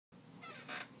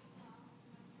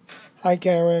Hi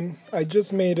Karen, I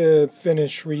just made a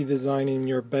finish redesigning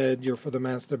your bed, for the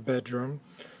master bedroom,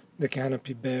 the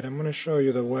Canopy bed. I'm going to show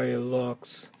you the way it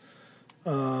looks.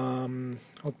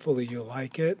 Hopefully you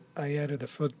like it. I added a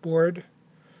footboard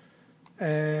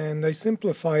and I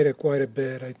simplified it quite a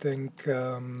bit. I think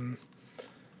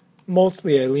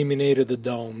mostly I eliminated the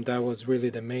dome. That was really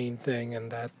the main thing,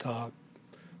 and that top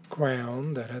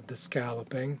crown that had the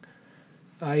scalloping.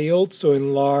 I also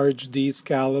enlarged these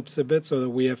scallops a bit so that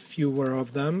we have fewer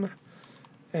of them,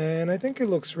 and I think it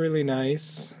looks really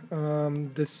nice.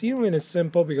 The ceiling is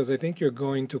simple because I think you're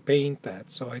going to paint that,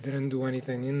 so I didn't do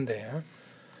anything in there.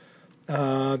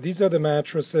 These are the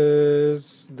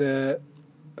mattresses that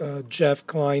Jeff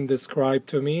Klein described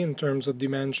to me in terms of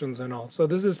dimensions and all. So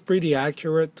this is pretty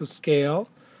accurate to scale.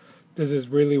 This is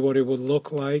really what it would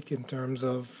look like in terms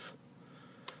of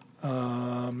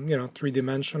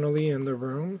three-dimensionally in the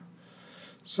room.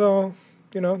 So,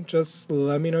 just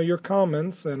let me know your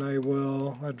comments and I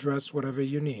will address whatever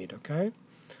you need, okay?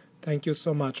 Thank you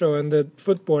so much. Oh, and the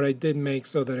footboard I did make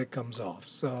so that it comes off.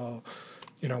 So,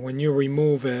 when you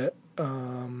remove it,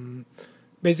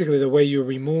 basically the way you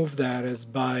remove that is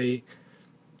by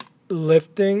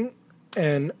lifting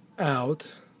and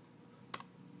out,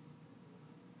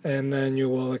 and then you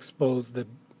will expose the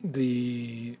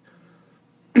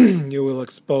you will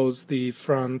expose the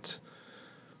front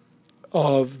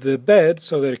of the bed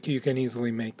so that you can easily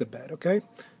make the bed, okay?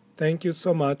 Thank you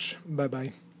so much.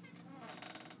 Bye-bye.